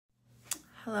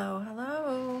Hello,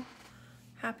 hello.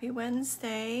 Happy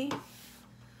Wednesday.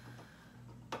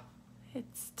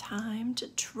 It's time to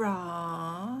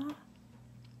draw.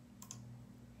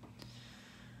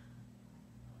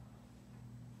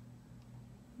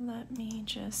 Let me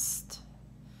just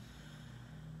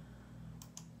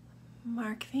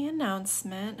mark the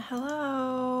announcement.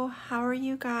 Hello, how are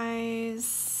you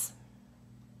guys?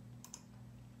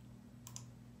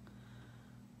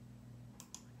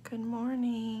 Good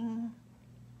morning.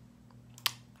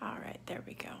 All right, there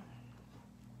we go.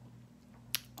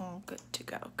 All good to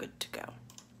go, good to go.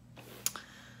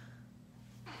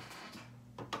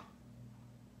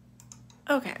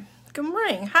 Okay, good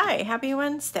morning. Hi, happy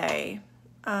Wednesday.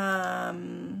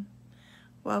 Welcome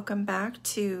back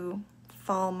to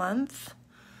fall month,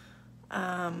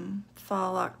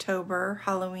 fall, October,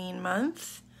 Halloween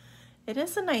month. It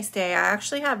is a nice day. I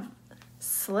actually have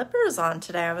slippers on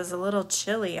today. I was a little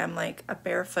chilly. I'm like a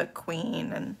barefoot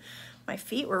queen and my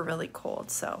feet were really cold,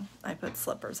 so I put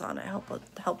slippers on. It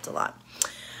helped a lot.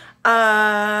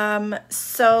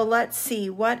 So let's see,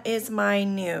 what is my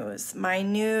news? My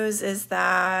news is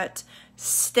that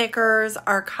stickers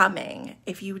are coming.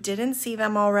 If you didn't see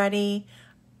them already,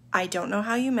 I don't know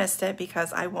how you missed it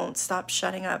because I won't stop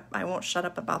shutting up. I won't shut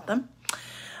up about them.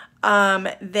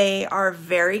 They are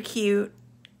very cute.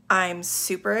 I'm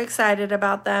super excited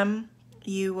about them.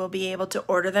 You will be able to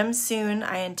order them soon.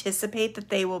 I anticipate that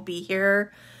they will be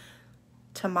here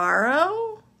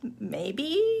tomorrow,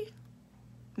 maybe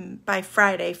by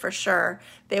Friday for sure.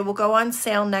 They will go on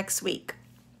sale next week.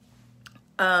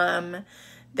 There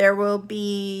will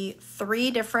be 3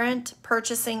 different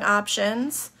purchasing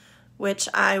options, which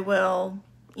I will,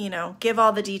 give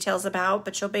all the details about,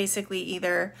 but you'll basically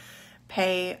either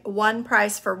pay one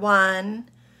price for one,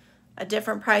 a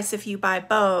different price if you buy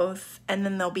both, and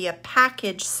then there'll be a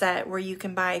package set where you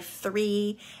can buy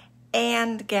 3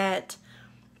 and get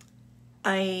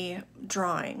a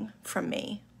drawing from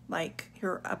me, like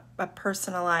a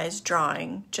personalized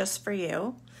drawing just for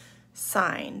you,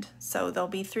 signed. So there'll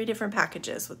be 3 different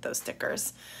packages with those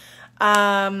stickers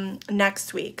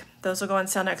next week. Those will go on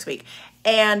sale next week.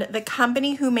 And the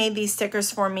company who made these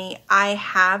stickers for me, I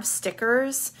have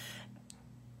stickers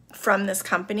from this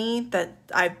company that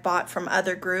I bought from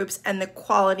other groups, and the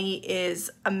quality is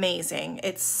amazing.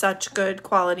 It's such good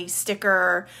quality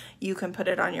sticker. You can put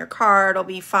it on your card, it'll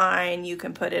be fine. You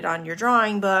can put it on your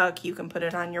drawing book. You can put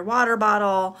it on your water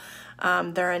bottle.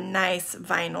 They're a nice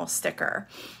vinyl sticker.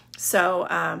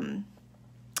 So,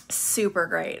 super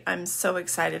great. I'm so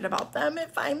excited about them.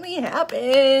 It finally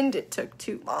happened. It took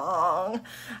too long.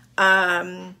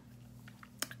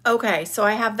 Okay, so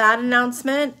I have that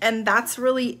announcement, and that's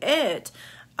really it.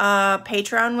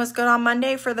 Patreon was good on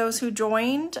Monday for those who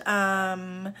joined.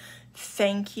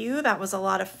 Thank you. That was a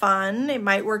lot of fun. It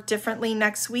might work differently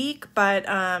next week, but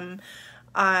I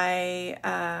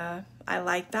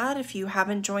like that. If you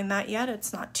haven't joined that yet,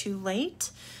 it's not too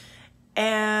late.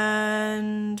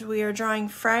 And we are drawing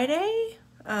Friday.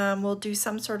 We'll do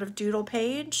some sort of doodle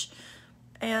page.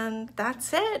 And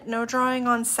that's it. No drawing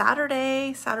on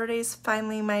Saturday. Saturday's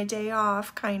finally my day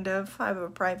off, kind of. I have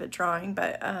a private drawing,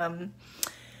 but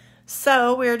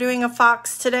so we're doing a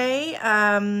fox today.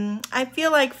 I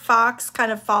feel like fox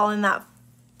kind of fall in that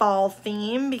fall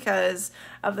theme because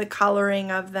of the coloring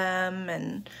of them,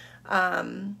 and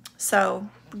so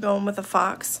we're going with a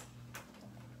fox.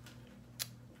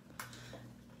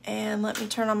 And let me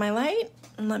turn on my light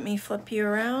and let me flip you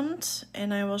around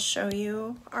and I will show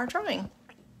you our drawing.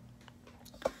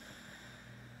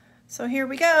 So here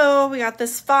we go. We got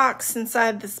this fox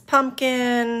inside this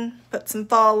pumpkin. Put some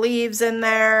fall leaves in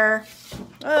there.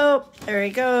 Oh, there he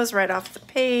goes, right off the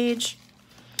page.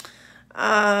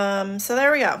 So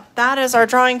there we go. That is our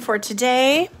drawing for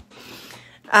today.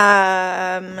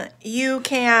 You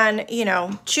can,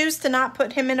 choose to not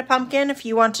put him in a pumpkin if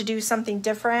you want to do something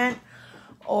different,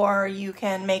 or you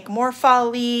can make more fall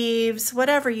leaves,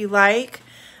 whatever you like.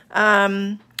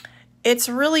 It's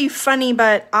really funny,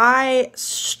 but I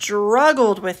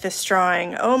struggled with this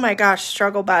drawing. Oh my gosh,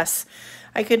 struggle bus.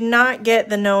 I could not get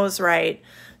the nose right.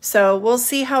 So we'll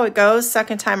see how it goes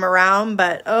second time around,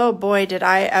 but oh boy, did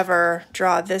I ever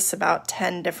draw this about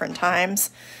 10 different times.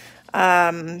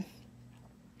 Yeah,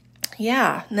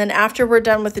 and then after we're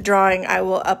done with the drawing, I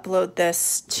will upload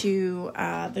this to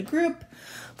the group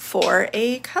for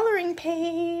a coloring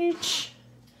page.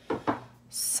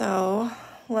 So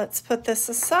let's put this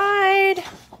aside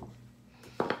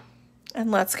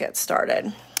and let's get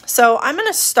started. So I'm going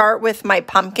to start with my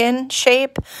pumpkin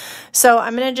shape. So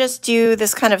I'm going to just do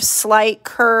this kind of slight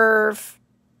curve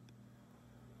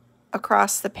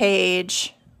across the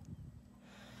page.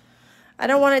 I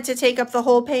don't want it to take up the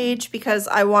whole page because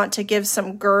I want to give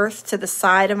some girth to the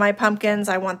side of my pumpkins.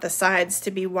 I want the sides to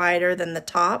be wider than the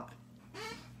top.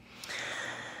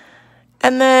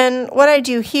 And then what I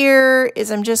do here is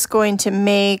I'm just going to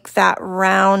make that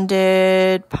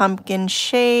rounded pumpkin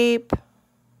shape,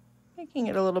 making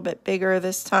it a little bit bigger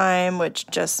this time, which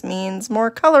just means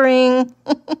more coloring.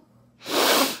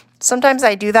 Sometimes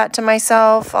I do that to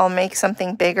myself. I'll make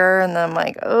something bigger and then I'm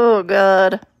like, oh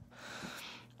God.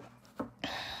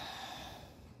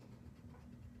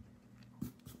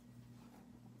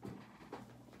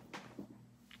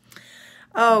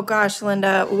 Oh gosh,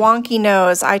 Linda, wonky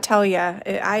nose. I tell you,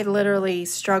 I literally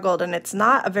struggled, and it's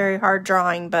not a very hard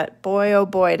drawing, but boy, oh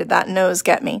boy, did that nose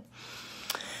get me.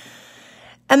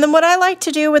 And then what I like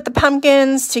to do with the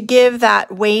pumpkins to give that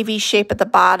wavy shape at the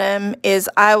bottom is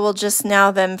I will just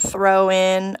now then throw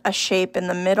in a shape in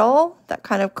the middle that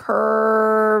kind of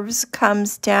curves,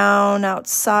 comes down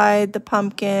outside the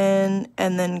pumpkin,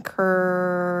 and then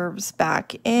curves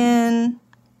back in.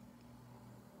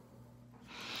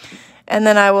 And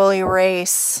then I will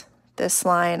erase this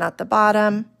line at the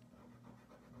bottom.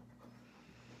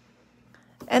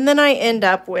 And then I end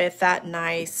up with that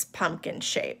nice pumpkin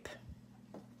shape.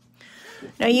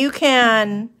 Now you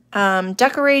can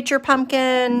decorate your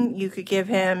pumpkin. You could give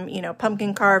him, you know,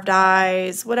 pumpkin carved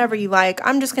eyes, whatever you like.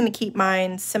 I'm just going to keep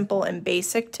mine simple and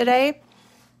basic today.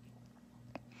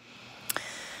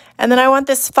 And then I want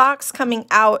this fox coming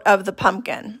out of the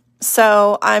pumpkin.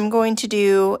 So I'm going to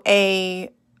do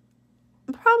a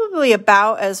probably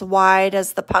about as wide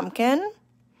as the pumpkin.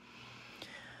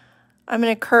 I'm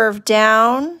going to curve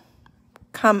down,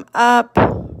 come up,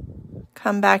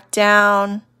 come back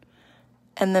down,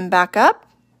 and then back up.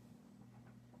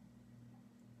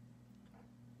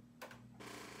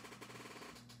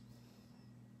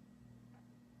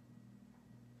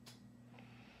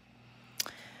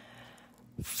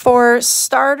 For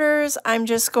starters, I'm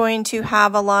just going to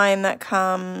have a line that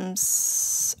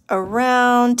comes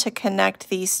around to connect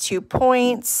these 2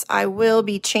 points. I will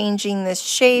be changing this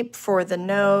shape for the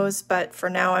nose, but for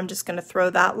now I'm just going to throw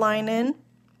that line in.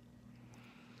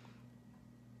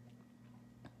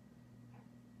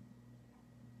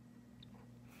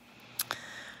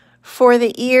 For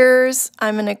the ears,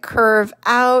 I'm going to curve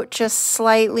out just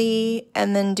slightly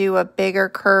and then do a bigger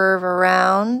curve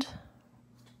around,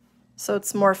 so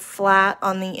it's more flat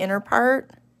on the inner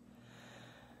part.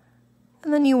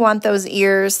 And then you want those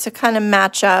ears to kind of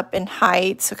match up in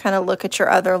height, so kind of look at your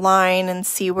other line and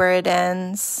see where it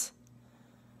ends.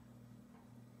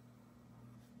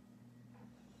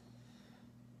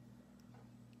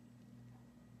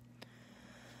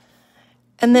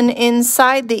 And then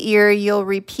inside the ear, you'll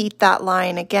repeat that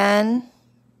line again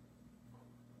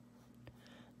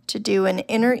to do an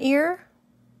inner ear.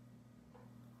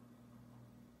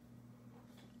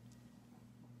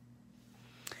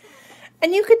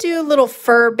 And you could do little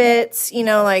fur bits, you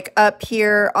know, like up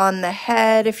here on the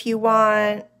head if you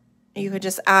want. You could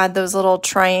just add those little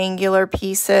triangular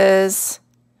pieces.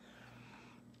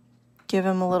 Give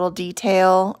them a little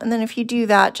detail. And then if you do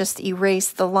that, just erase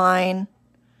the line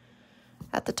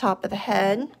at the top of the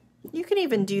head. You can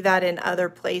even do that in other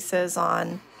places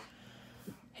on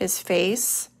his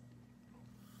face.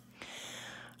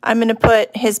 I'm going to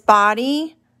put his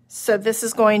body. So this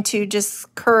is going to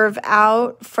just curve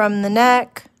out from the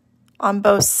neck on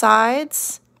both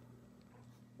sides.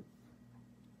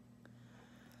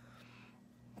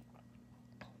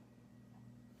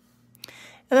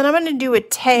 And then I'm going to do a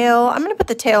tail. I'm going to put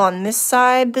the tail on this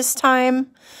side this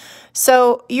time.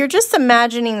 So you're just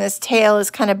imagining this tail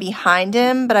is kind of behind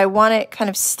him, but I want it kind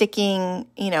of sticking,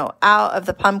 you know, out of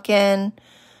the pumpkin.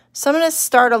 So I'm going to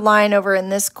start a line over in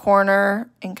this corner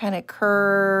and kind of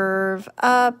curve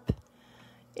up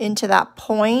into that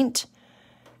point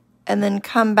and then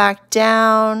come back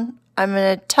down. I'm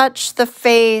going to touch the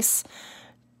face,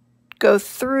 go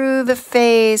through the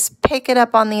face, pick it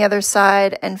up on the other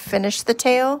side, and finish the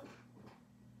tail.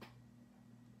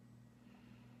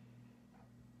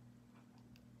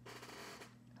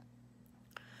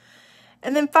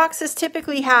 And then foxes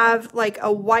typically have like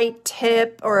a white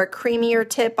tip or a creamier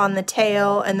tip on the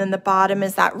tail, and then the bottom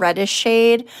is that reddish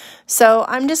shade. So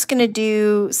I'm just going to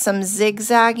do some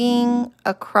zigzagging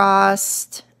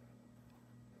across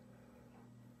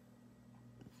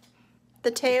the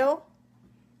tail,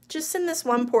 just in this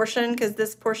one portion, because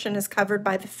this portion is covered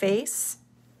by the face.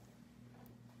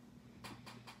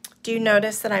 Do you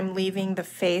notice that I'm leaving the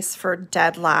face for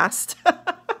dead last?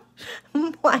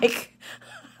 Like,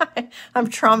 I'm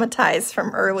traumatized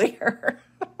from earlier.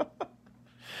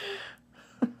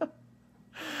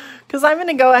 because I'm going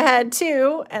to go ahead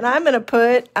too, and I'm going to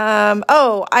put,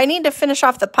 oh, I need to finish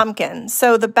off the pumpkin.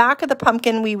 So the back of the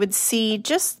pumpkin, we would see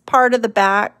just part of the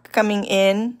back coming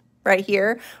in right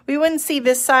here. We wouldn't see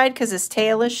this side because his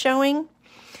tail is showing.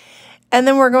 And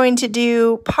then we're going to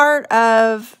do part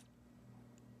of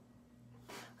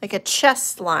like a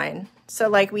chest line. So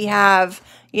like we have,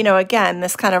 you know, again,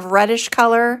 this kind of reddish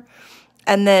color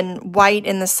and then white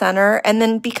in the center. And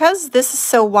then because this is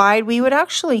so wide, we would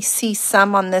actually see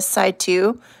some on this side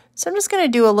too. So I'm just going to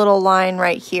do a little line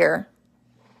right here.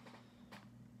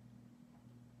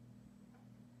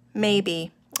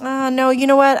 Maybe. No, you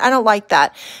know what? I don't like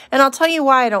that. And I'll tell you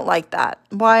why I don't like that.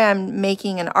 Why I'm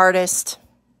making an artist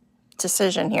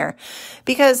decision here.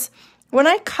 Because when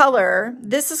I color,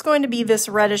 this is going to be this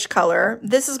reddish color,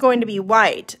 this is going to be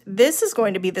white, this is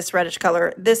going to be this reddish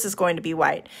color, this is going to be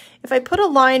white. If I put a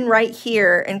line right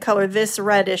here and color this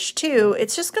reddish too,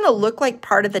 it's just going to look like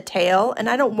part of the tail, and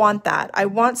I don't want that. I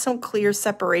want some clear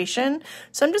separation,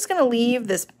 so I'm just going to leave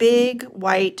this big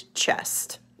white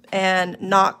chest and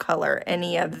not color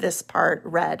any of this part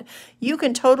red. You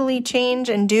can totally change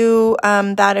and do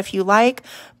that if you like,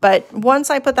 but once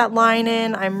I put that line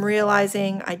in, I'm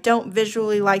realizing I don't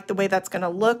visually like the way that's gonna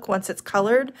look once it's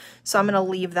colored, so I'm gonna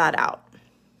leave that out.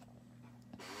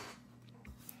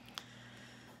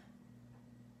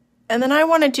 And then I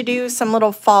wanted to do some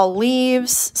little fall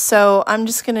leaves, so I'm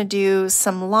just gonna do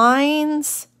some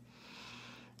lines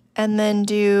and then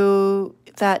do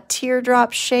that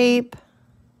teardrop shape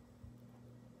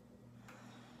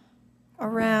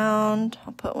around.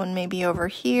 I'll put one maybe over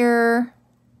here.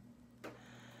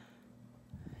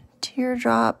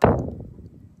 Teardrop.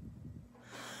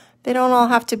 They don't all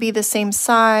have to be the same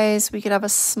size. We could have a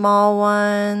small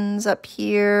ones up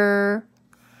here.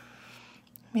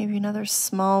 Maybe another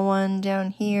small one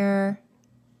down here.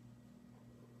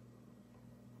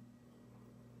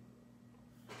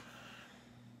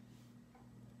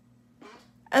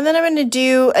 And then I'm going to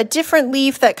do a different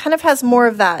leaf that kind of has more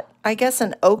of that, I guess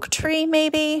an oak tree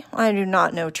maybe. I do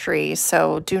not know trees,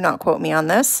 so do not quote me on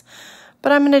this.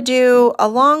 But I'm going to do a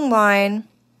long line.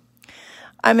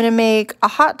 I'm going to make a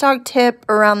hot dog tip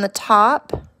around the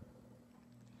top.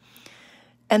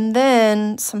 And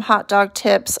then some hot dog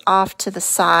tips off to the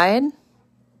side.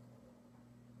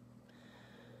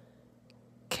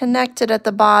 Connect it at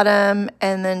the bottom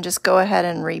and then just go ahead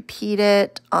and repeat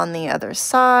it on the other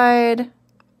side.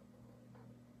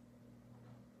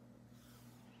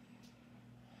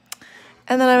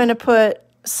 And then I'm going to put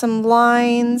some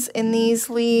lines in these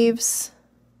leaves.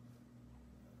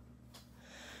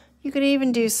 You could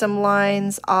even do some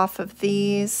lines off of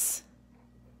these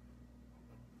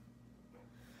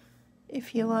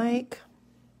if you like.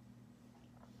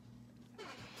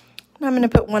 And I'm going to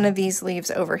put one of these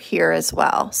leaves over here as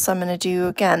well. So I'm going to do,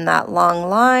 again, that long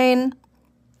line,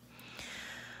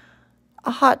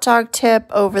 a hot dog tip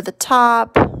over the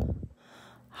top,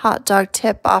 hot dog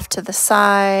tip off to the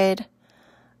side,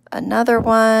 another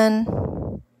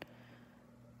one,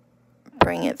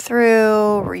 bring it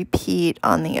through, repeat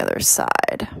on the other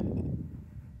side.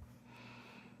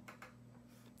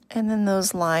 And then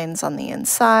those lines on the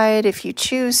inside if you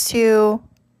choose to.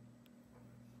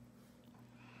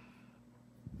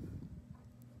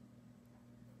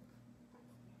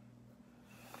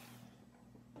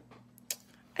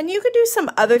 And you could do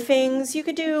some other things. You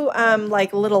could do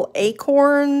like little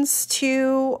acorns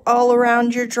too all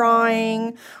around your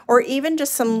drawing, or even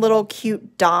just some little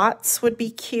cute dots would be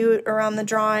cute around the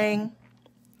drawing.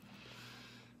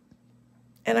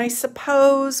 And I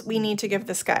suppose we need to give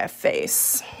this guy a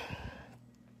face.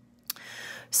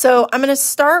 So I'm going to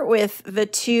start with the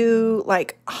two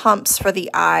like humps for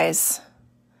the eyes.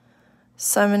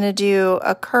 So I'm going to do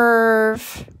a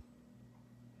curve.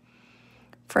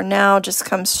 For now, just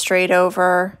come straight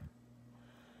over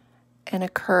and a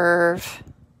curve.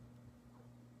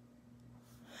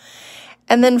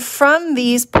 And then from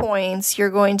these points, you're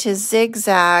going to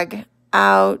zigzag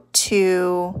out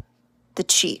to the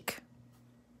cheek.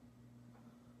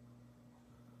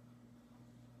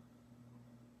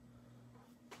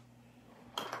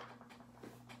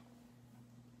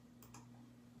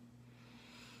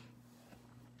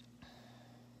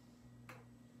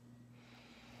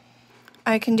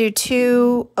 I can do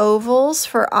two ovals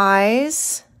for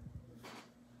eyes.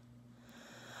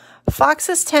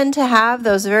 Foxes tend to have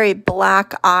those very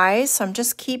black eyes, so I'm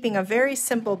just keeping a very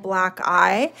simple black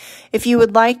eye. If you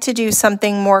would like to do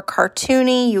something more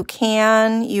cartoony, you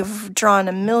can. You've drawn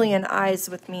a million eyes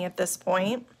with me at this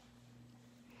point.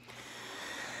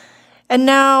 And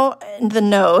now the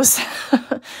nose.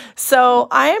 So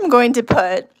I am going to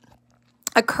put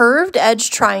a curved edge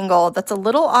triangle that's a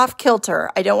little off kilter.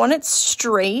 I don't want it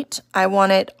straight. I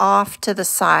want it off to the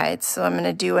side. So I'm going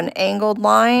to do an angled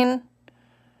line,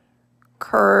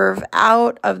 curve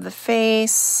out of the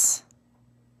face.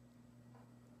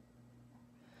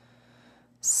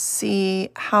 See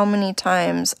how many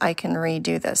times I can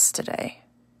redo this today.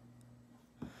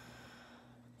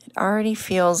 It already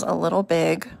feels a little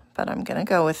big, but I'm going to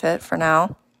go with it for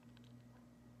now.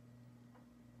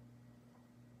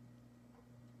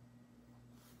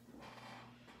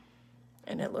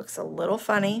 And it looks a little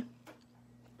funny.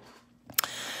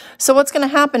 So what's going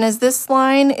to happen is this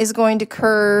line is going to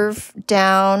curve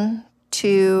down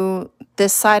to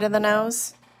this side of the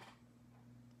nose.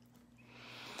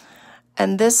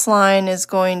 And this line is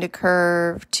going to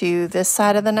curve to this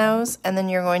side of the nose. And then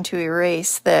you're going to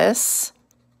erase this.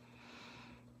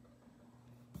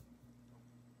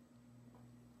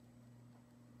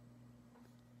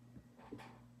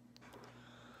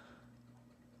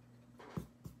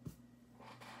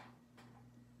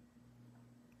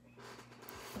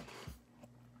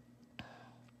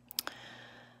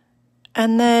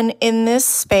 And then in this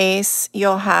space,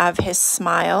 you'll have his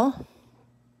smile.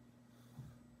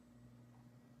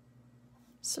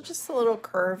 So just a little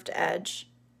curved edge.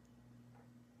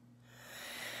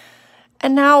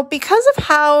 And now, because of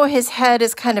how his head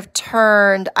is kind of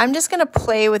turned, I'm just going to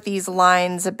play with these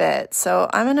lines a bit. So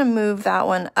I'm going to move that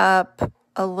one up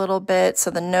a little bit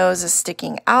so the nose is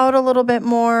sticking out a little bit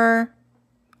more.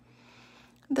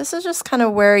 This is just kind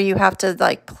of where you have to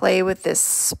like play with this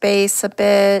space a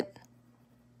bit.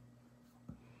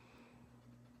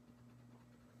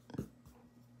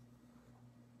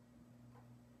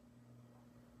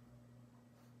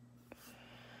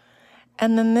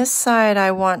 And then this side,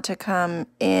 I want to come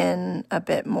in a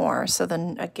bit more. So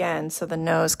then again, so the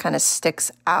nose kind of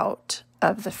sticks out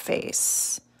of the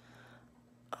face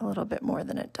a little bit more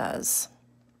than it does.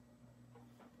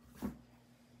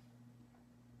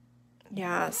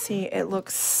 Yeah, see, it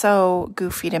looks so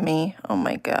goofy to me. Oh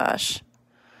my gosh.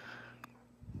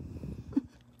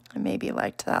 I maybe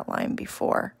liked that line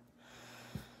before.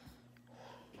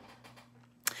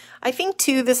 I think,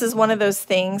 too, this is one of those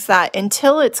things that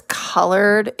until it's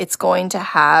colored, it's going to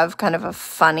have kind of a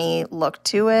funny look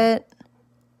to it.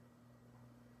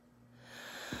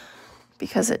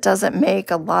 Because it doesn't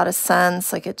make a lot of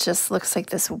sense. Like, it just looks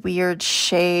like this weird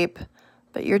shape.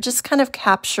 But you're just kind of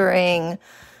capturing,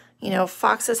 you know,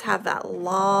 foxes have that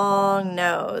long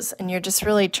nose. And you're just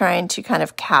really trying to kind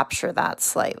of capture that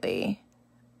slightly.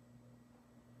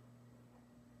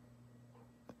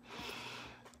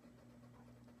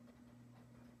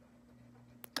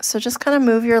 So just kind of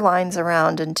move your lines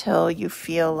around until you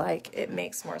feel like it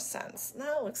makes more sense.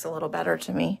 That looks a little better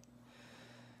to me.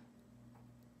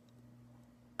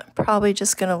 I'm probably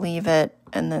just going to leave it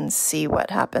and then see what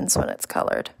happens when it's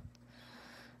colored,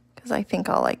 because I think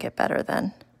I'll like it better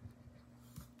then.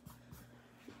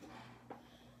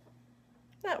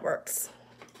 That works.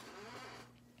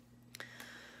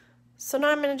 So now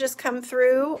I'm going to just come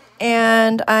through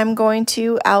and I'm going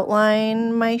to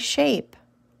outline my shape.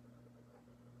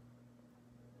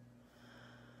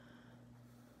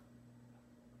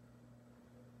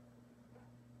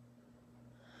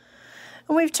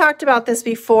 And we've talked about this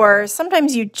before.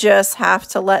 Sometimes you just have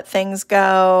to let things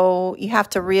go. You have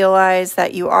to realize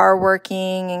that you are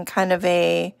working in kind of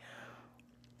a...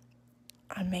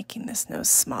 I'm making this nose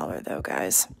smaller though,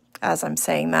 guys, as I'm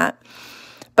saying that.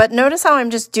 But notice how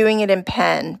I'm just doing it in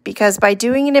pen, because by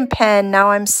doing it in pen, now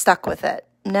I'm stuck with it.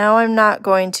 Now I'm not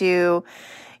going to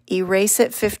erase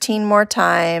it 15 more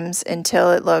times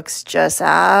until it looks just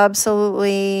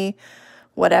absolutely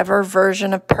whatever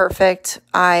version of perfect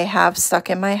I have stuck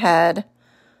in my head.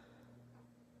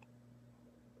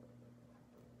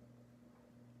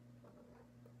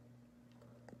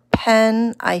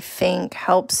 Pen, I think,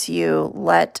 helps you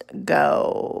let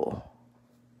go.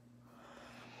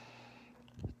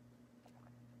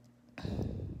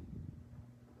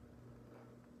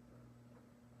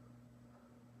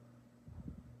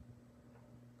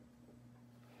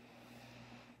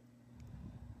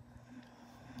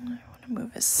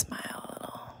 Move his smile a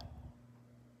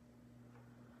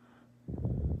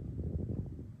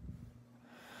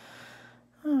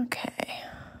little. Okay.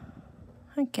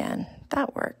 Again,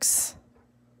 that works.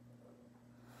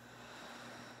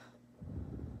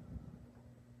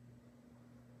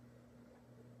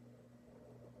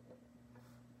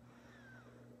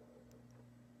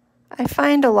 I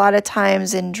find a lot of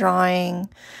times in drawing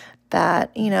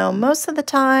that, you know, most of the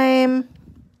time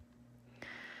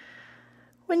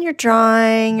when you're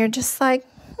drawing, you're just like,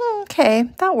 okay,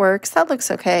 that works. That looks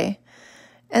okay.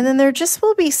 And then there just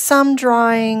will be some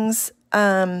drawings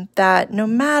that no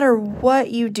matter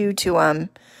what you do to them,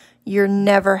 you're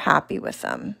never happy with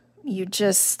them. You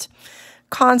just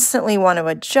constantly want to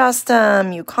adjust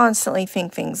them. You constantly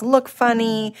think things look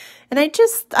funny. And I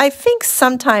think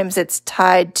sometimes it's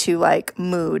tied to like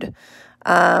mood.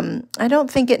 I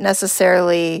don't think it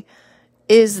necessarily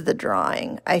is the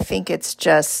drawing. I think it's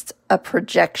just a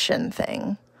projection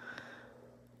thing.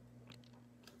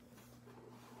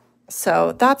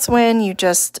 So that's when you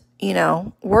just,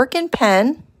 work in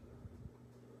pen,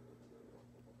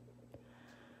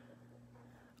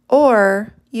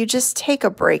 or you just take a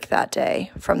break that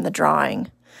day from the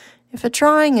drawing. If a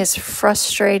drawing is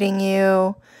frustrating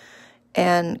you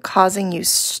and causing you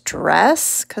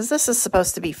stress, because this is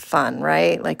supposed to be fun,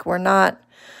 right? Like, we're not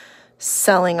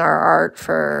selling our art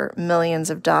for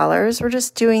millions of dollars. We're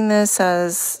just doing this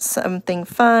as something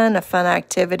fun, a fun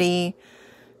activity.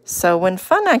 So when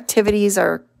fun activities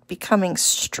are becoming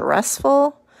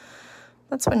stressful,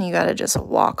 that's when you got to just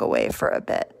walk away for a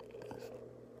bit.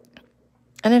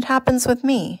 And it happens with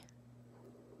me.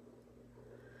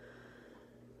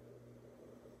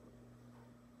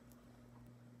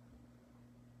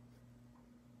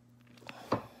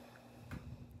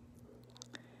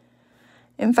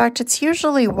 In fact, it's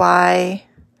usually why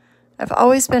I've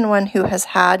always been one who has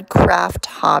had craft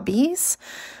hobbies.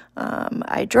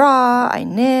 I draw, I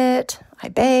knit, I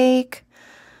bake.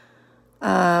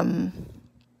 And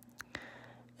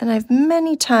I've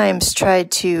many times tried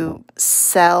to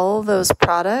sell those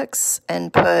products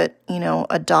and put,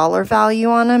 a dollar value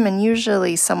on them. And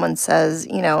usually someone says,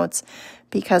 it's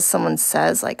because someone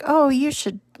says like, oh, you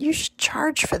should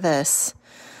charge for this.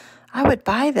 I would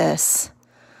buy this.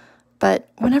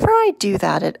 But whenever I do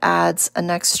that, it adds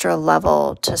an extra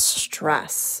level to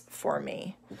stress for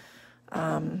me.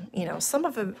 Some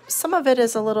of it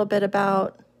is a little bit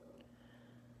about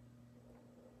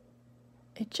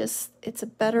it's a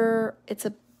better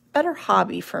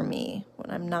hobby for me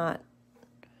when I'm not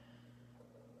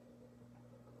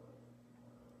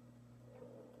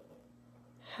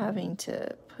having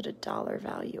to put a dollar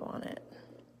value on it.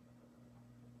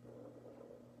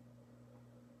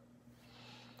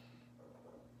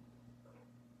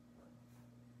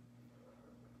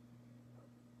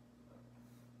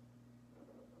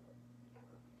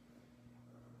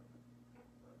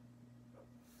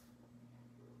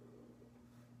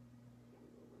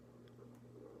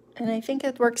 And I think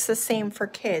it works the same for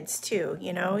kids too.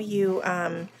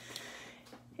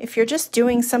 If you're just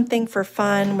doing something for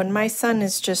fun, when my son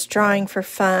is just drawing for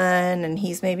fun and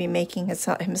he's maybe making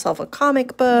himself a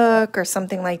comic book or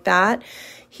something like that,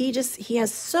 he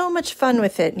has so much fun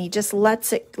with it, and he just lets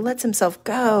himself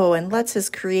go and lets his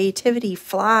creativity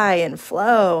fly and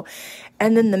flow.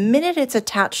 And then the minute it's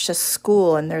attached to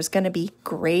school and there's going to be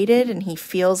graded and he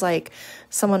feels like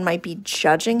someone might be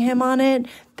judging him on it,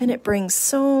 then it brings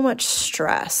so much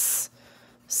stress.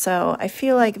 So I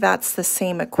feel like that's the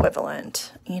same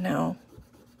equivalent,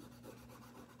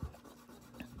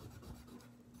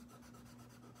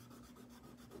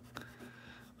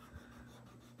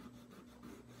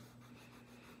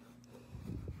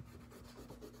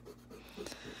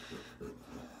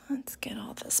 Let's get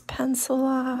all this pencil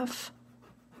off.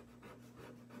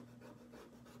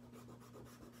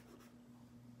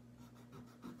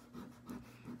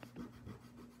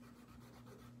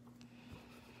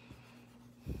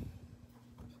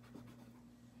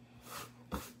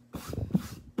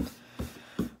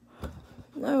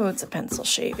 Loads of pencil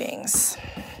shavings.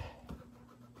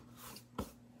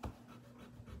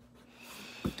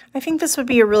 I think this would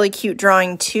be a really cute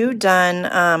drawing too, done.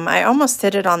 I almost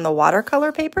did it on the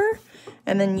watercolor paper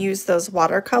and then used those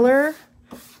watercolor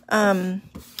pens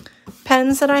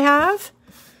that I have.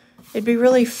 It'd be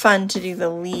really fun to do the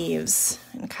leaves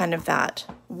and kind of that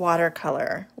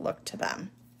watercolor look to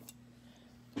them.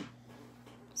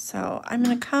 So I'm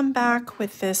going to come back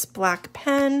with this black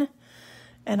pen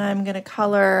and I'm going to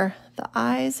color the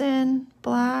eyes in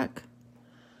black.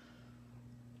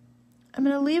 I'm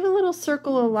going to leave a little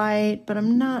circle of light, but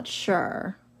I'm not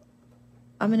sure.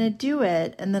 I'm going to do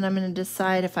it, and then I'm going to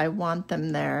decide if I want them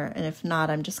there, and if not,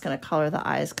 I'm just going to color the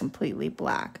eyes completely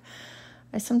black.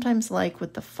 I sometimes like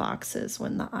with the foxes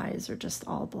when the eyes are just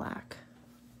all black.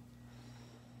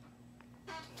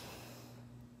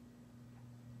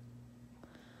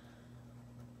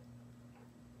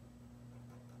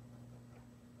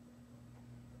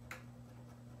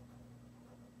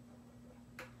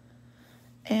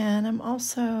 And I'm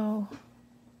also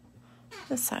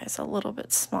this size a little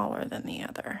bit smaller than the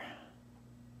other.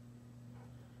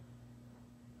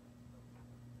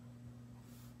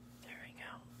 There we go.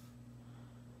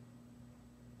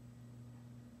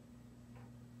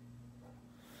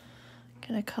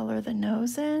 gonna color the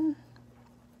nose in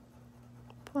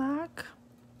black.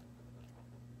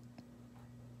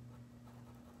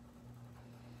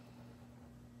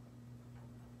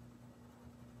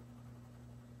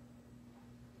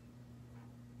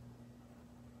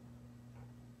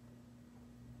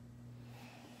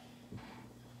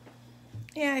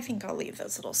 Yeah, I think I'll leave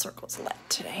those little circles lit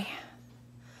today.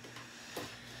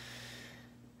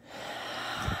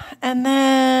 And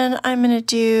then I'm going to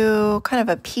do kind of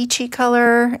a peachy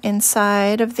color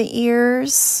inside of the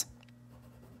ears.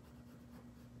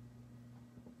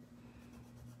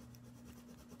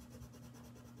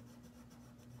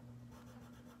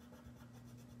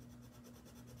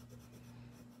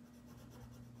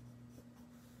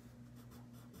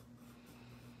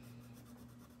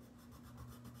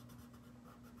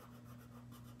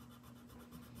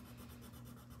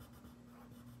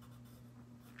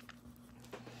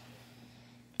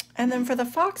 And then for the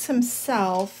fox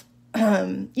himself, you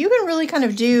can really kind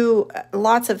of do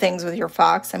lots of things with your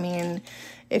fox. I mean,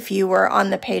 if you were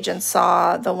on the page and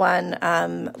saw the one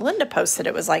Linda posted,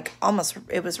 it was like almost,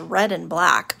 it was red and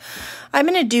black. I'm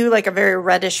going to do like a very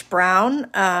reddish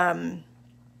brown.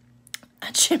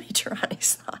 Jimmy Durrani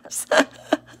sauce.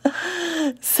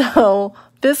 So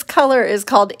this color is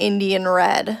called Indian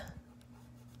Red.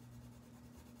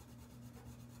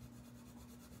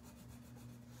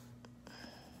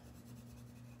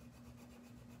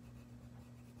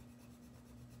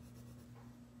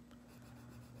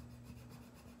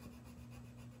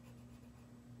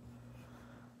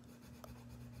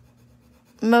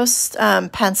 Most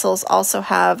pencils also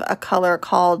have a color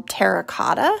called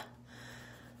terracotta,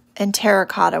 and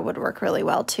terracotta would work really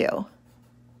well too.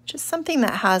 Just something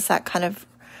that has that kind of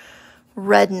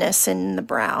redness in the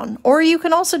brown. Or you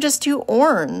can also just do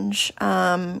orange.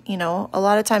 You know, a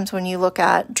lot of times when you look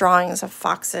at drawings of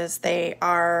foxes, they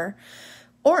are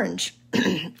orange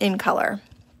in color.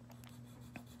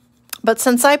 But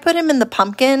since I put him in the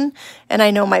pumpkin, and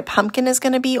I know my pumpkin is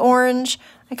going to be orange,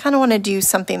 I kind of want to do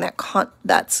something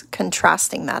that's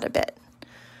contrasting that a bit.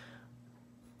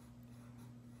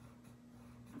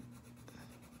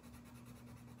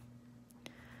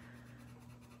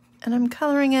 And I'm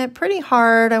coloring it pretty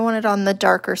hard. I want it on the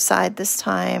darker side this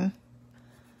time.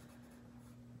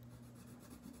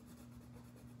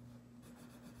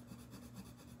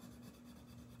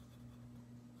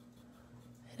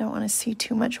 I don't want to see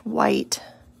too much white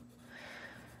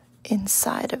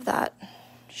inside of that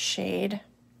shade.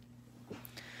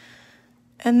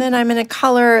 And then I'm going to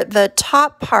color the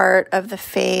top part of the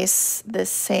face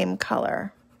this same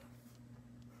color.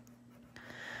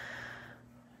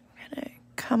 I'm going to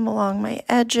come along my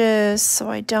edges so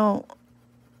I don't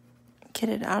get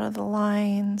it out of the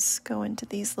lines, go into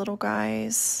these little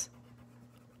guys.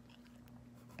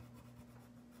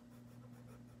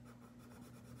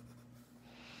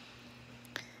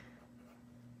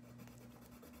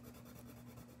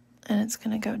 And it's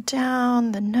going to go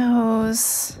down the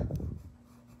nose.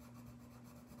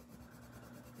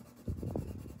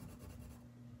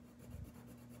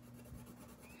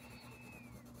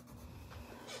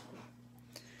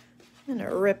 I'm going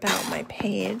to rip out my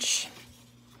page,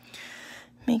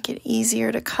 make it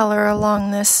easier to color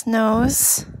along this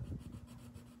nose.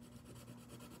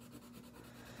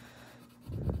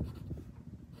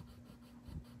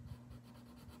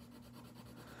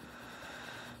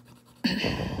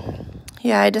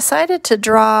 Yeah, I decided to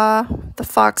draw the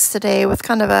fox today with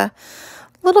kind of a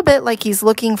little bit like he's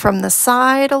looking from the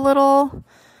side a little.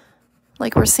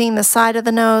 Like we're seeing the side of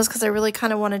the nose, because I really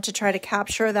kind of wanted to try to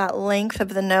capture that length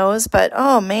of the nose. But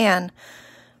oh man,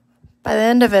 by the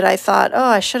end of it, I thought, oh,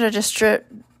 I should have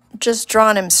just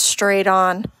drawn him straight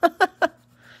on.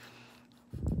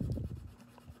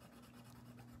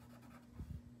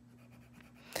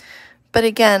 But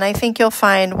again, I think you'll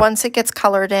find once it gets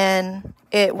colored in,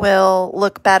 it will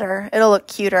look better. It'll look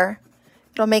cuter.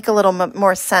 It'll make a little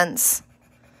more sense.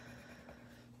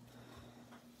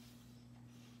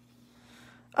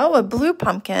 Oh, a blue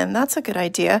pumpkin. That's a good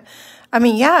idea. I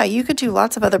mean, yeah, you could do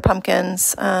lots of other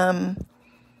pumpkins. I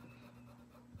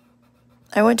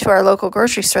went to our local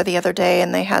grocery store the other day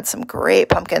and they had some great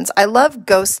pumpkins. I love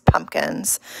ghost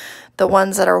pumpkins, the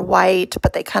ones that are white,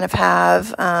 but they kind of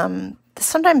have,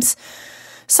 sometimes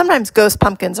ghost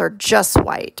pumpkins are just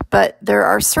white, but there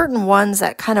are certain ones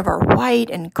that kind of are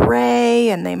white and gray,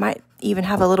 and they might even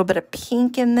have a little bit of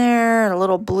pink in there, and a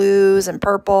little blues and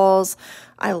purples.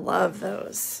 I love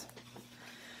those.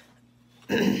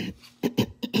 I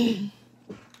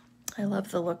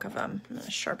love the look of them. I'm going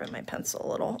to sharpen my pencil a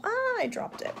little. Ah, I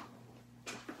dropped it.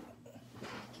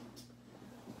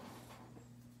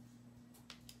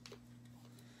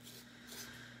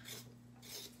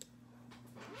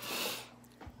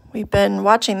 We've been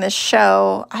watching this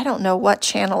show. I don't know what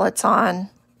channel it's on.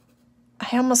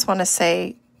 I almost want to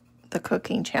say the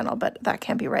cooking channel, but that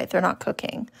can't be right. They're not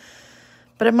cooking.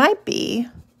 But it might be.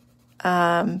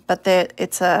 But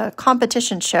it's a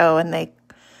competition show, and they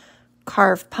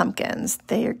carve pumpkins.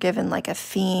 They are given like a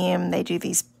theme. They do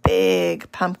these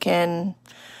big pumpkin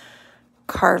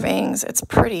carvings. It's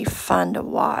pretty fun to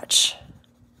watch.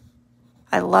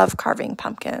 I love carving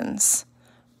pumpkins,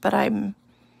 but I'm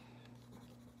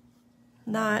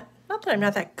not that I'm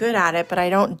not that good at it, but I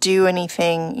don't do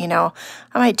anything, you know.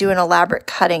 I might do an elaborate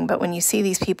cutting, but when you see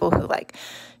these people who like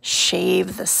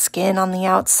shave the skin on the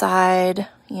outside,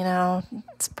 you know,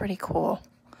 it's pretty cool.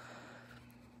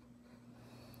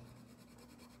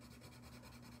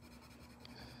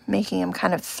 Making them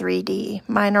kind of 3D.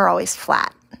 Mine are always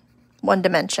flat, one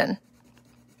dimension.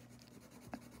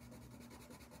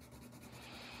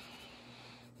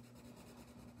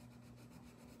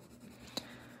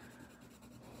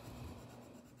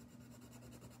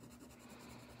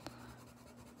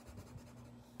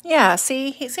 Yeah,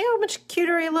 see how much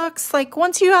cuter he looks? Like,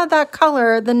 once you add that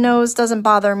color, the nose doesn't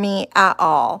bother me at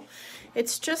all.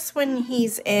 It's just when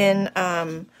he's in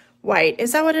white.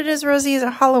 Is that what it is, Rosie? Is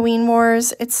it Halloween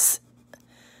Wars?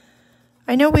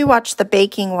 I know we watch the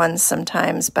baking ones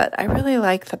sometimes, but I really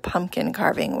like the pumpkin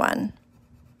carving one.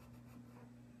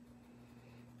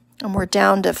 And we're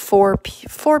down to four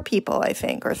people, I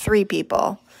think, or 3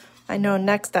 people. I know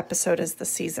next episode is the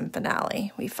season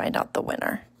finale. We find out the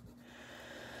winner.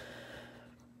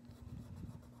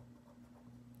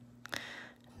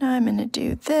 Now I'm going to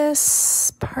do this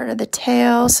part of the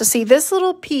tail. So see, this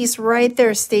little piece right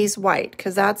there stays white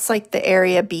because that's like the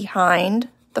area behind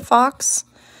the fox.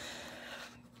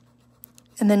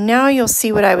 And then now you'll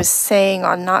see what I was saying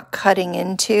on not cutting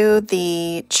into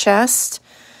the chest,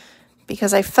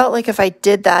 because I felt like if I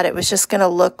did that, it was just going to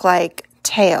look like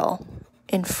tail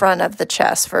in front of the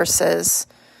chest versus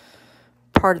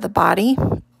part of the body.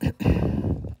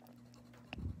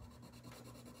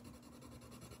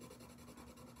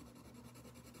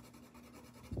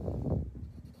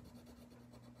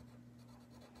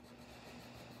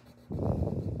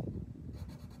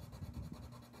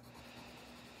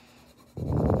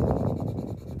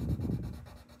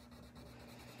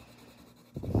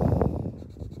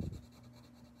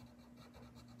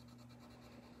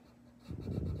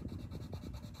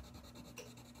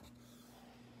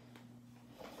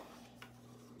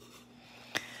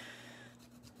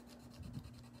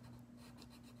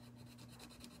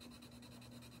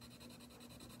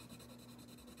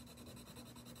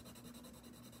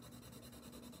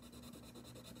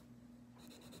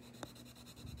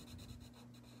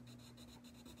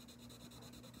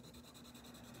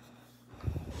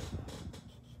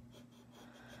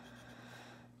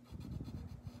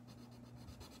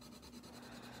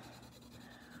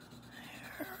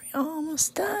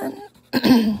 Almost done.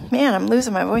 Man, I'm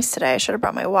losing my voice today. I should have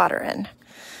brought my water in.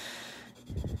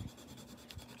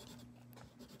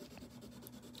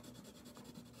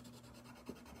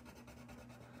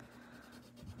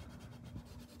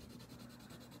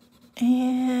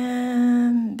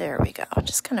 And there we go.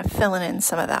 Just kind of filling in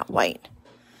some of that white.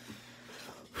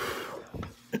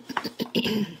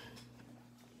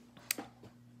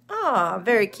 Oh,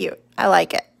 very cute. I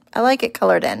like it. I like it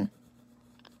colored in.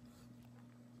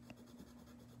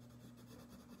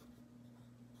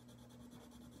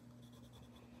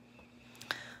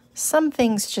 Some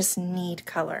things just need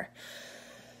color.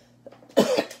 All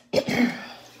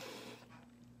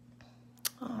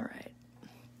right.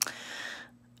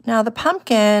 Now the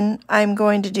pumpkin, I'm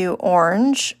going to do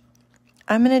orange.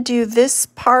 I'm going to do this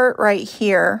part right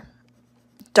here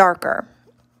darker.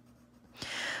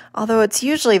 Although it's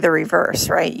usually the reverse,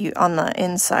 right? On the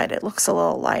inside, it looks a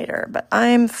little lighter, but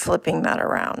I'm flipping that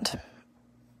around.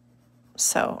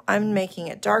 So I'm making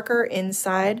it darker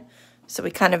inside, so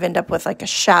we kind of end up with like a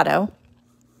shadow.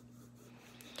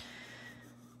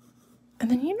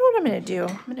 And then you know what I'm going to do?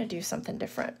 I'm going to do something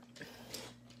different.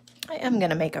 I am going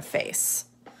to make a face.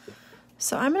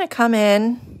 So I'm going to come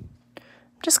in,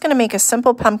 I'm just going to make a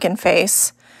simple pumpkin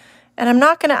face, and I'm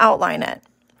not going to outline it.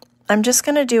 I'm just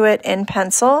going to do it in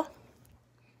pencil.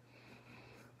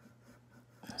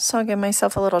 So I'll give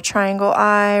myself a little triangle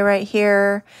eye right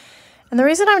here. And the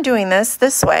reason I'm doing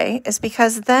this way is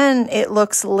because then it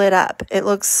looks lit up. It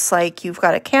looks like you've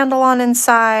got a candle on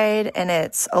inside and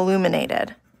it's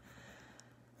illuminated.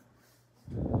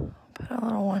 Put a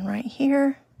little one right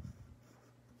here.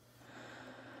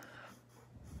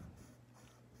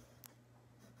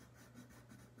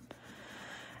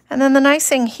 And then the nice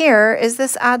thing here is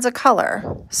this adds a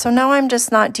color. So now I'm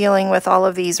just not dealing with all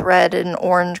of these red and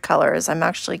orange colors. I'm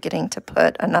actually getting to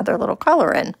put another little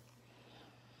color in.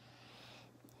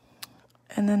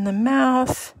 And then the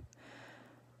mouth,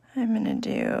 I'm going to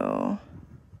do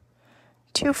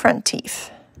 2 front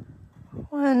teeth.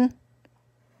 1,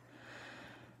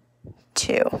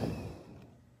 2.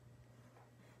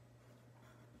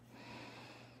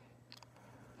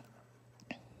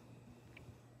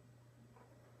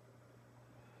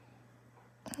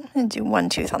 And do 1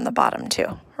 tooth on the bottom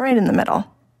too, right in the middle.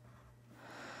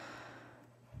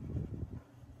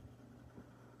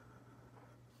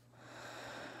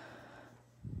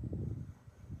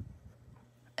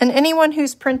 And anyone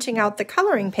who's printing out the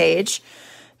coloring page,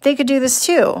 they could do this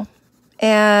too.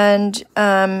 And,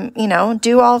 you know,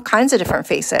 do all kinds of different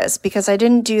faces, because I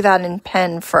didn't do that in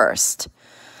pen first.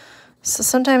 So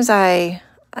sometimes I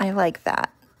like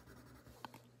that.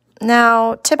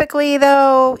 Now, typically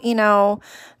though, you know,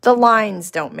 the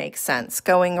lines don't make sense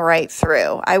going right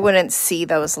through. I wouldn't see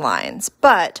those lines,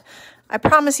 but I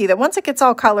promise you that once it gets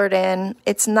all colored in,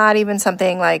 it's not even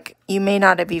something like, you may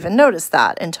not have even noticed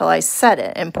that until I said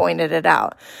it and pointed it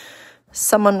out.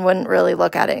 Someone wouldn't really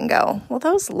look at it and go, well,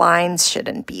 those lines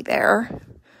shouldn't be there.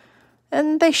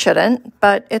 And they shouldn't,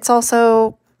 but it's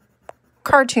also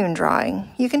cartoon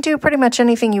drawing. You can do pretty much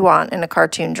anything you want in a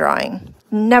cartoon drawing.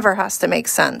 Never has to make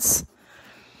sense.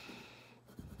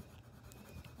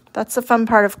 That's the fun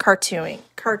part of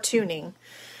cartooning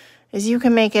is you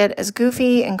can make it as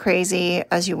goofy and crazy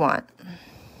as you want.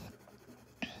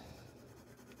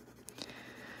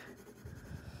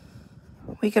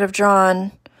 We could have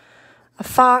drawn a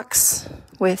fox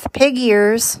with pig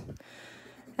ears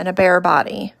and a bear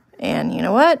body. And you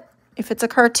know what? If it's a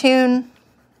cartoon,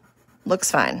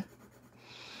 looks fine.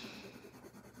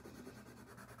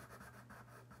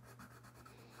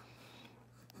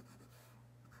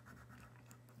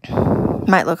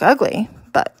 Might look ugly,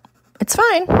 but it's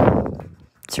fine.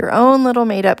 It's your own little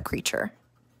made-up creature.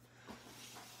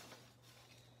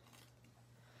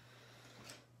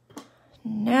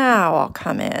 Now I'll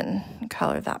come in and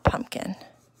color that pumpkin.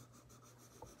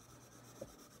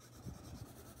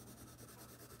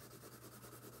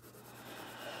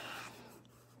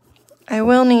 I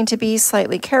will need to be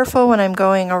slightly careful when I'm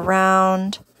going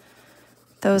around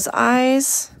those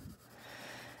eyes.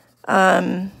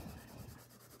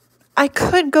 I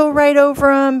could go right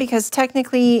over them because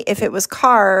technically if it was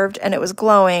carved and it was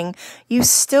glowing, you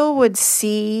still would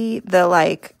see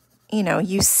the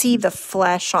you see the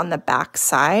flesh on the back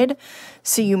side.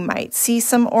 So you might see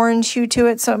some orange hue to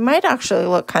it. So it might actually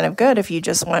look kind of good if you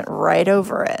just went right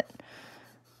over it.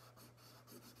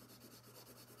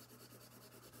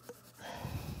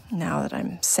 Now that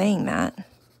I'm saying that,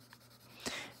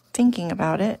 thinking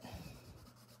about it.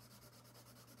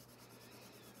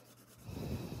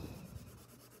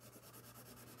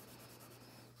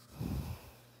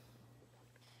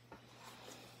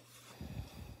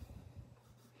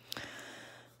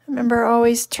 Remember,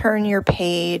 always turn your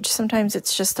page. Sometimes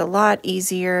it's just a lot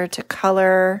easier to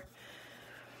color.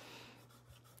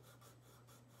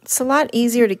 It's a lot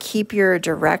easier to keep your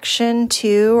direction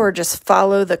too, or just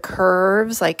follow the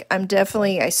curves. Like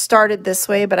I started this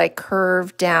way, but I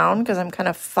curved down because I'm kind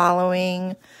of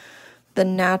following the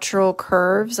natural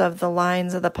curves of the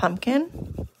lines of the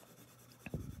pumpkin.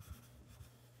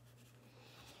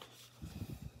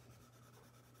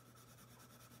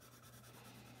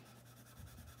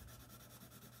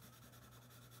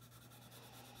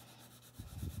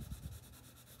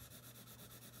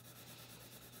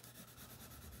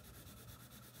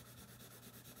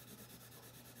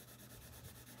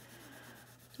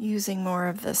 Using more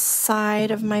of the side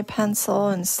of my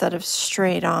pencil instead of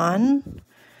straight on.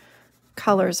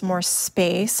 Colors more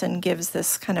space and gives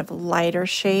this kind of lighter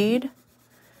shade.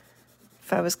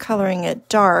 If I was coloring it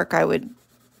dark, I would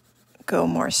go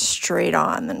more straight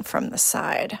on than from the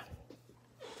side.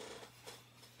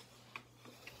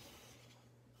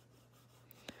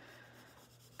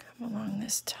 Come along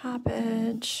this top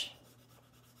edge.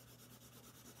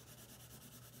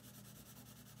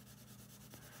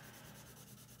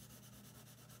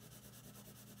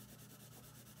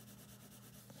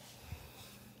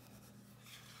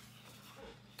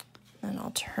 Then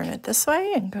I'll turn it this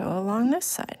way and go along this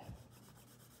side.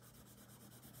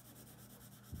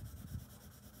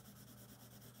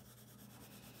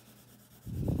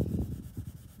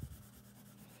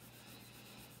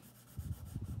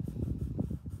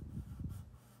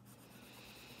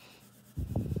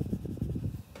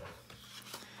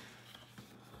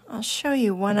 I'll show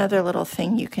you one other little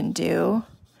thing you can do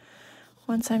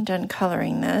once I'm done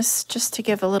coloring this, just to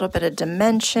give a little bit of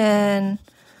dimension,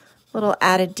 Little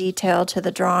added detail to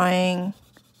the drawing.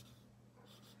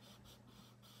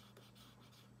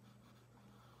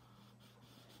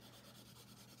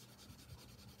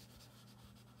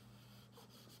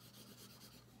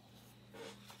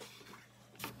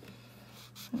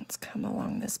 Let's come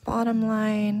along this bottom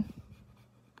line.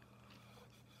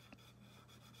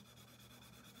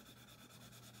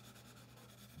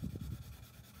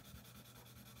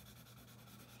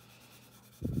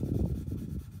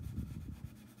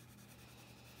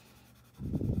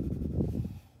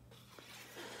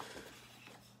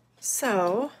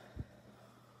 So,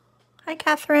 hi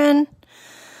Catherine.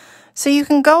 So you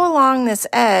can go along this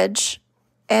edge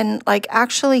and like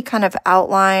actually kind of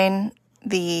outline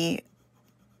the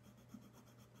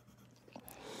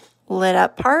lit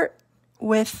up part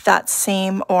with that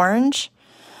same orange.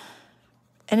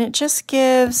 And it just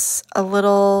gives a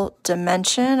little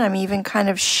dimension. I'm even kind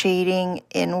of shading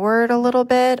inward a little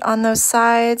bit on those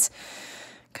sides.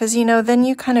 Because, you know, then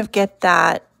you kind of get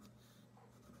that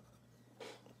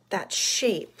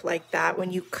shape like that.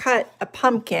 When you cut a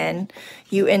pumpkin,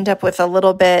 you end up with a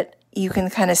little bit, you can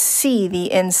kind of see the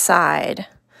inside.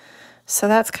 So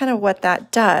that's kind of what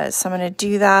that does. So I'm going to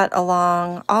do that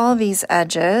along all these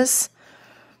edges,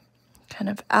 kind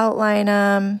of outline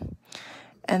them,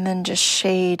 and then just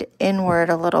shade inward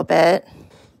a little bit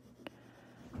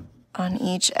on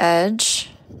each edge.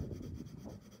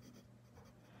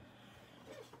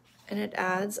 And it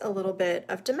adds a little bit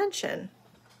of dimension.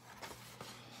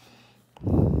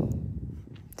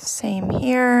 Same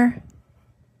here.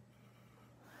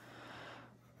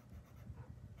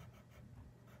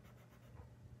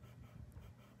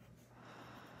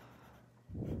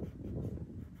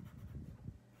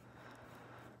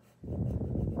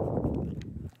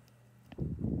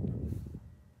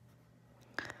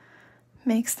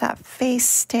 Makes that face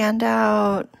stand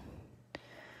out.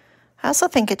 I also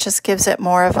think it just gives it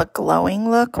more of a glowing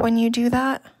look when you do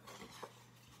that.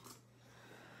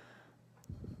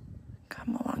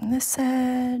 Come along this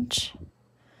edge.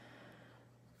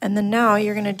 And then now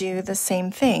you're going to do the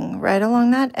same thing right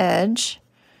along that edge.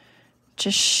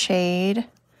 Just shade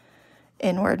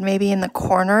inward. Maybe in the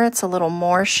corner it's a little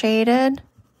more shaded.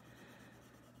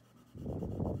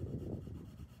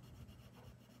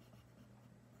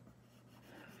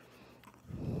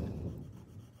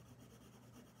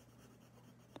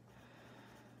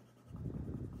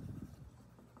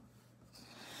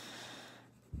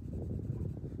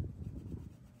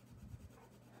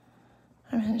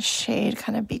 I'm going to shade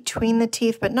kind of between the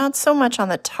teeth, but not so much on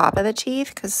the top of the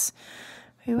teeth because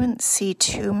we wouldn't see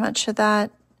too much of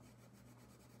that.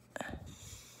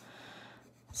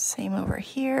 Same over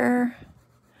here.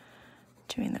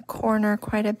 Doing the corner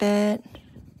quite a bit.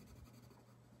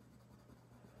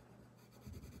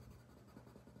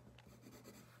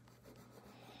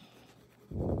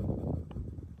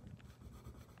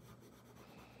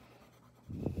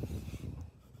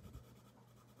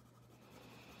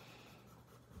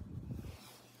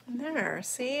 There,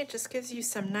 see, it just gives you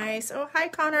some nice, oh, hi,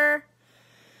 Connor.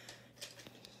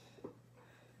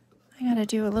 I gotta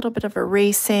do a little bit of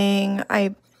erasing.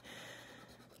 I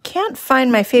can't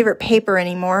find my favorite paper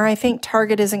anymore. I think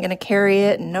Target isn't gonna carry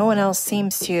it and no one else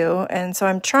seems to. And so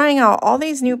I'm trying out all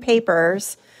these new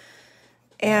papers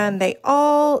and they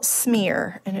all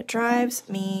smear and it drives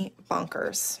me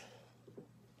bonkers.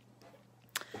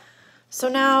 So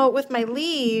now with my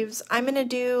leaves, I'm going to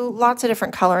do lots of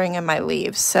different coloring in my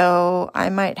leaves. So I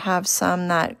might have some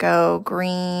that go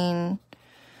green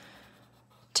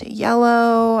to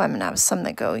yellow. I'm going to have some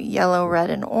that go yellow, red,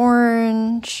 and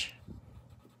orange.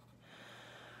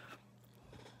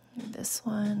 This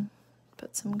one,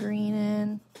 put some green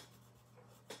in.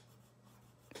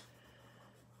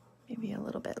 Maybe a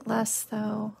little bit less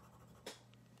though.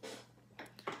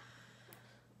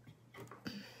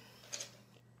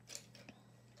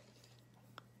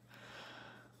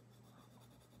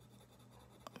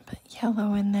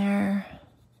 Yellow in there.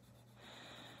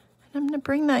 And I'm going to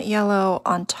bring that yellow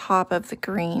on top of the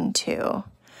green too.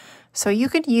 So you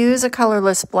could use a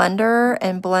colorless blender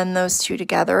and blend those two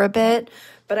together a bit.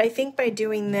 But I think by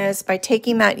doing this, by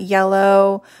taking that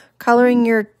yellow, coloring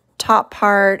your top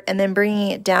part, and then bringing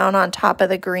it down on top of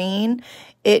the green,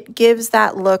 it gives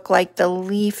that look like the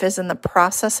leaf is in the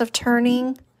process of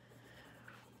turning.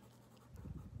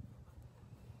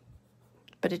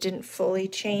 But it didn't fully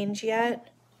change yet.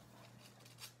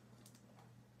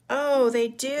 Oh, they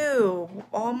do.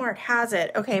 Walmart has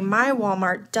it. Okay, my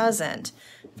Walmart doesn't.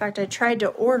 In fact, I tried to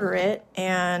order it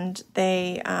and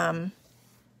they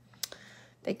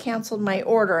canceled my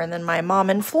order. And then my mom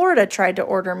in Florida tried to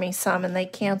order me some and they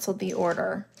canceled the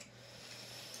order.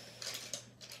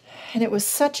 And it was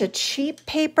such a cheap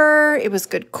paper. It was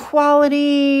good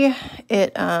quality.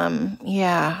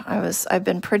 Yeah, I've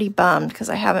been pretty bummed because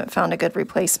I haven't found a good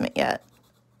replacement yet.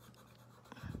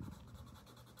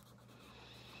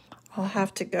 I'll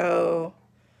have to go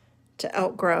to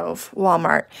Elk Grove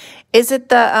Walmart. Is it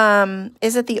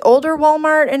the older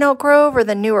Walmart in Elk Grove or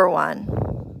the newer one?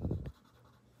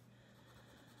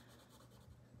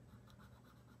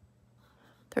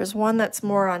 There's one that's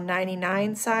more on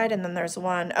 99 side, and then there's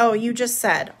one, oh, you just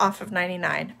said off of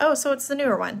 99. Oh, so it's the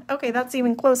newer one. Okay, that's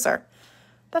even closer.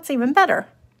 That's even better.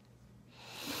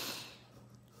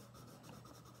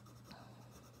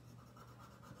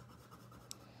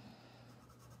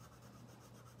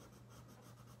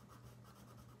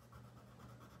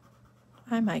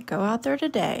 I might go out there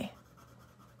today.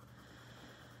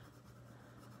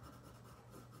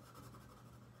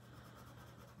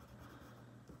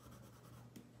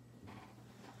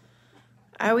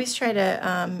 I always try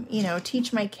to,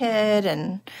 teach my kid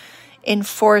and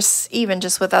enforce even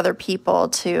just with other people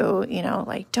to,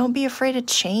 like, don't be afraid of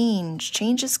change.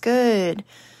 Change is good.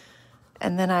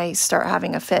 And then I start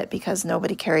having a fit because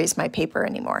nobody carries my paper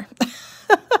anymore.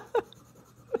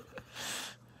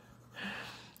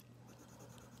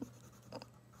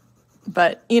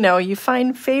 But, you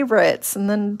find favorites and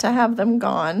then to have them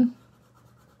gone,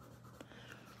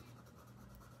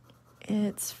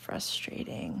 it's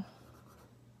frustrating.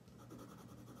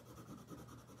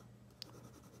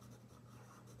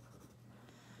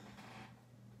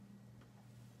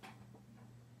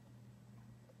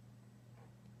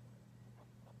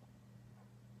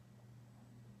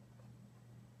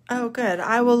 Oh, good.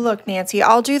 I will look, Nancy.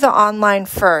 I'll do the online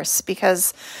first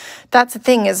because that's the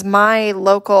thing is my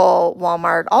local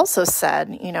Walmart also said,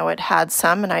 it had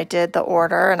some and I did the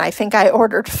order and I think I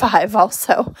ordered 5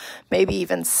 also, maybe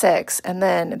even 6. And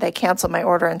then they canceled my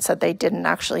order and said they didn't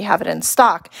actually have it in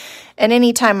stock. And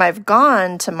anytime I've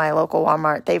gone to my local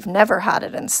Walmart, they've never had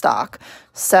it in stock.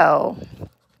 So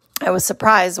I was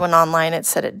surprised when online it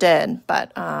said it did,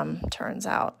 but turns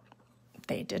out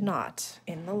they did not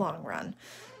in the long run.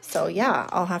 So yeah,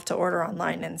 I'll have to order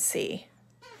online and see.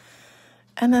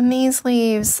 And then these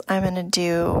leaves, I'm going to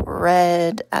do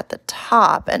red at the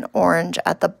top and orange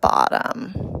at the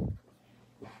bottom.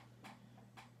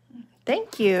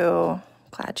 Thank you.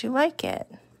 Glad you like it.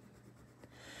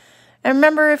 And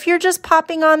remember, if you're just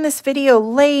popping on this video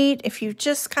late, if you've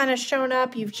just kind of shown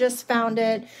up, you've just found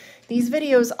it, these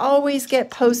videos always get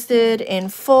posted in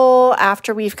full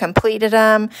after we've completed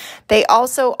them. They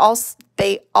also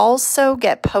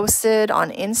get posted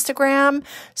on Instagram.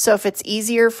 So if it's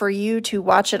easier for you to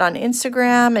watch it on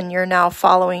Instagram and you're now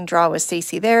following Draw with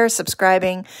Stacy there,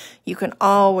 subscribing, you can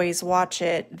always watch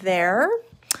it there.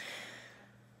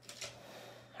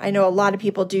 I know a lot of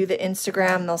people do the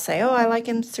Instagram. They'll say, oh, I like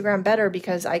Instagram better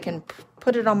because I can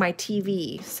put it on my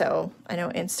TV. So I know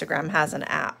Instagram has an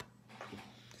app.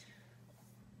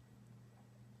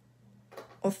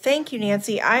 Well, thank you,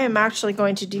 Nancy. I am actually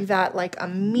going to do that like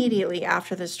immediately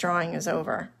after this drawing is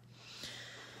over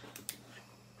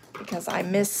because I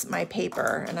miss my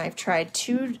paper and I've tried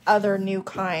 2 other new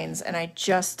kinds and I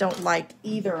just don't like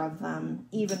either of them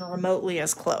even remotely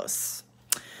as close.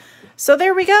 So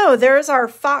there we go. There's our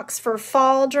Fox for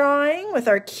Fall drawing with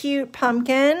our cute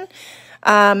pumpkin.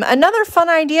 Another fun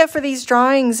idea for these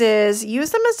drawings is use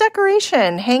them as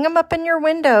decoration. Hang them up in your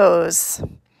windows.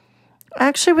 I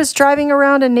actually was driving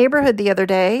around a neighborhood the other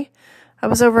day. I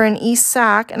was over in East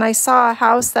Sac and I saw a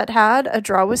house that had a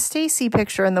Draw with Stacy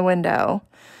picture in the window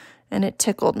and it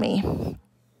tickled me.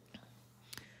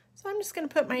 So I'm just going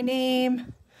to put my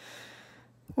name,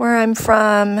 where I'm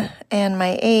from, and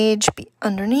my age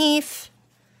underneath.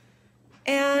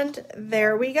 And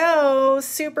there we go.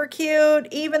 Super cute.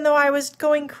 Even though I was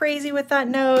going crazy with that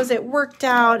nose, it worked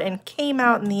out and came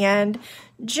out in the end.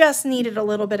 Just needed a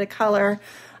little bit of color.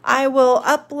 I will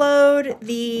upload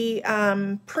the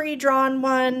pre-drawn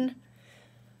one.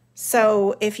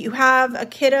 So if you have a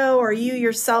kiddo or you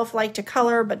yourself like to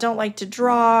color but don't like to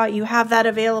draw, you have that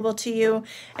available to you.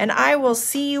 And I will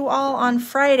see you all on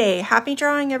Friday. Happy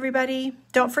drawing, everybody.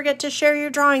 Don't forget to share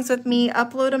your drawings with me,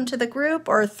 upload them to the group,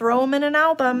 or throw them in an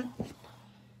album.